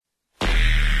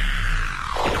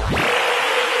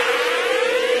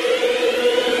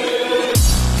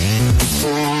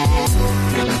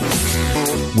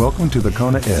Welcome to the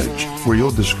Kona Edge, where you'll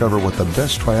discover what the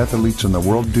best triathletes in the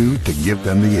world do to give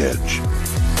them the edge.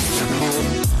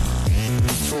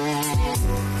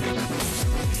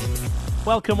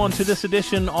 Welcome on to this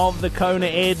edition of the Kona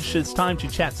Edge. It's time to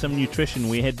chat some nutrition.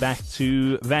 We head back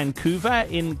to Vancouver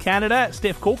in Canada.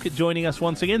 Steph Cork joining us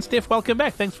once again. Steph, welcome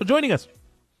back. Thanks for joining us.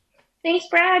 Thanks,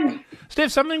 Brad. Steph,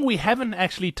 something we haven't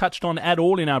actually touched on at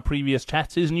all in our previous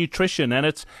chats is nutrition, and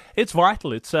it's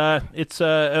vital. It's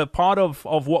a part of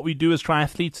what we do as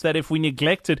triathletes that if we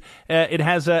neglect it, it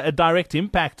has a direct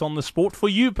impact on the sport. For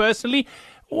you personally,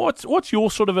 what's your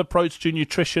sort of approach to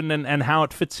nutrition and how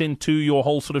it fits into your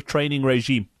whole sort of training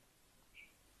regime?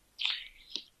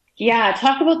 Yeah,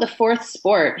 talk about the fourth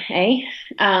sport, eh?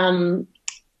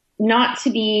 Not to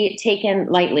be taken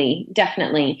lightly,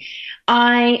 definitely.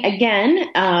 I, again,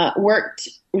 worked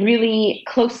really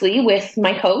closely with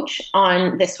my coach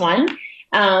on this one.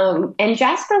 And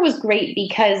Jasper was great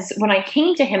because when I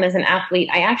came to him as an athlete,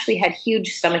 I actually had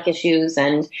huge stomach issues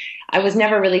and I was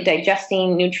never really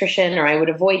digesting nutrition, or I would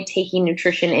avoid taking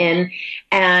nutrition in.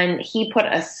 And he put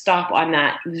a stop on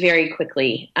that very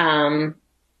quickly. There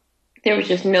was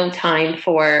just no time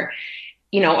for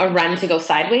a run to go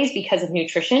sideways because of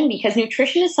nutrition, because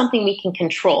nutrition is something we can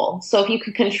control. So if you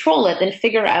can control it, then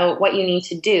figure out what you need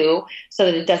to do so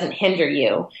that it doesn't hinder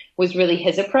you, was really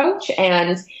his approach.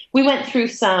 And we went through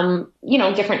some,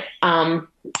 different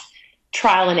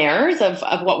trial and errors of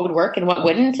what would work and what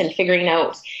wouldn't, and figuring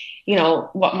out,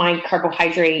 what my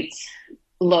carbohydrate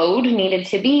load needed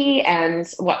to be and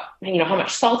what, how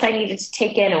much salt I needed to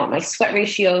take in and what my sweat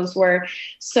ratios were.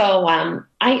 So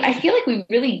I feel like we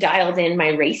really dialed in my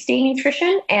race day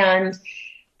nutrition, and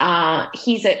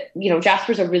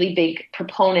Jasper's a really big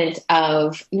proponent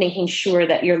of making sure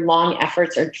that your long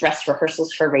efforts are dress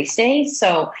rehearsals for race day.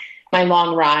 So my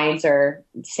long rides are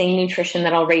same nutrition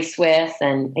that I'll race with,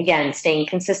 and again, staying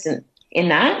consistent in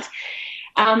that.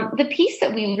 The piece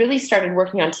that we really started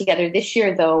working on together this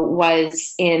year, though,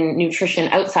 was in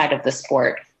nutrition outside of the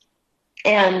sport.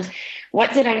 And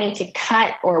what did I need to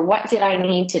cut, or what did I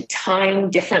need to time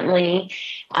differently?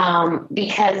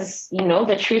 Because,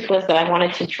 the truth was that I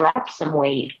wanted to drop some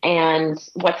weight. And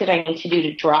what did I need to do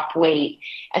to drop weight,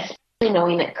 especially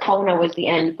knowing that Kona was the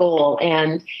end goal.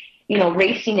 And,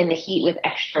 racing in the heat with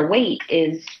extra weight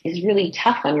is really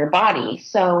tough on your body.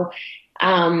 So,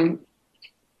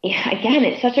 again,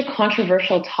 it's such a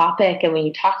controversial topic, and when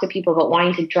you talk to people about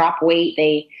wanting to drop weight,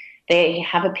 they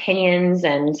have opinions,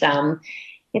 and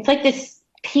it's like this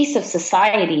piece of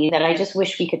society that I just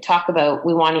wish we could talk about.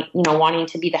 We wanting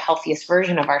to be the healthiest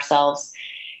version of ourselves.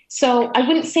 So I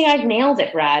wouldn't say I've nailed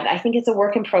it, Brad. I think it's a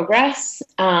work in progress.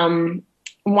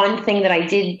 One thing that I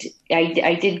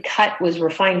did cut was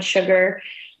refined sugar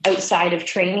outside of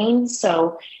training.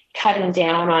 So cutting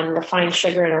down on refined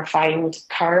sugar and refined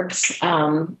carbs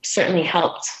certainly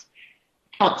helped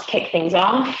kick things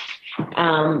off.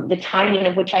 The timing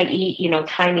of which I eat,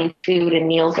 timing food and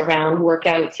meals around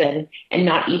workouts and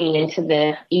not eating into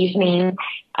the evening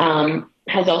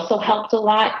has also helped a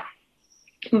lot.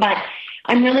 But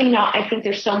I'm really not, I think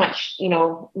there's so much,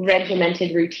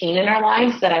 regimented routine in our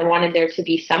lives that I wanted there to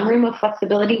be some room of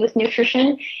flexibility with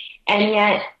nutrition. And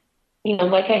yet,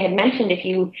 like I had mentioned, if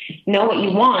you know what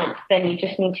you want, then you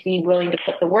just need to be willing to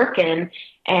put the work in.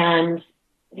 And,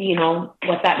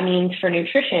 what that means for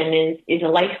nutrition is a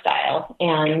lifestyle,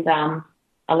 and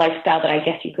a lifestyle that I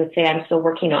guess you could say I'm still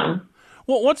working on.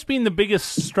 Well, what's been the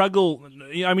biggest struggle?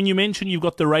 I mean, you mentioned you've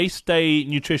got the race day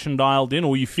nutrition dialed in,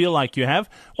 or you feel like you have.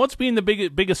 What's been the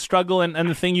biggest struggle and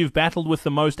the thing you've battled with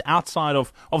the most outside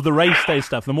of the race day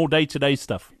stuff, the more day-to-day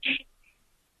stuff?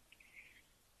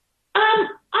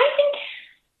 I think,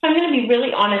 I'm going to be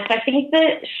really honest, I think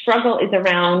the struggle is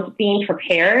around being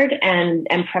prepared and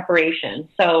preparation.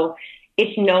 So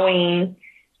it's knowing,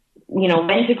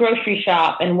 when to grocery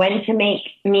shop and when to make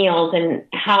meals, and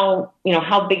how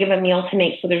big of a meal to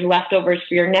make so there's leftovers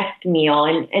for your next meal,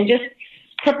 and just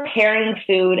preparing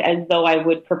food as though I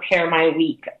would prepare my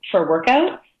week for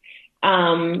workouts.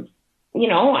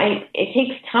 It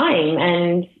takes time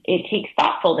and it takes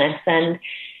thoughtfulness, and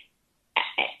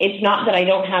it's not that I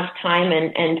don't have time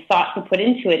and thought to put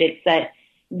into it. It's that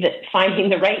finding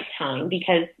the right time,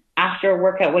 because after a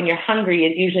workout when you're hungry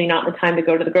is usually not the time to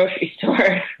go to the grocery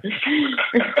store.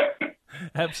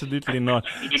 Absolutely not.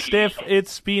 Steph,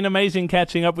 it's been amazing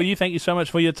catching up with you. Thank you so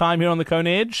much for your time here on the Kona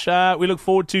Edge. We look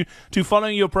forward to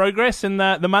following your progress in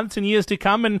the months and years to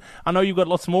come, and I know you've got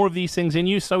lots more of these things in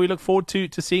you, so we look forward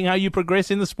to seeing how you progress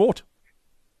in the sport.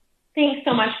 Thanks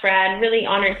so much, Brad. Really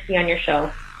honored to be on your show.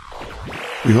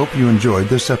 We hope you enjoyed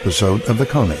this episode of the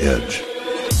Kona Edge.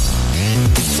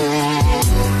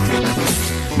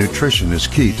 Nutrition is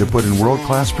key to put in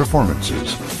world-class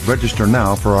performances. Register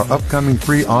now for our upcoming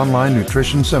free online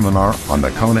nutrition seminar on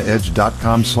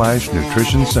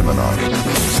thekonaedge.com/nutrition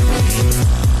seminar.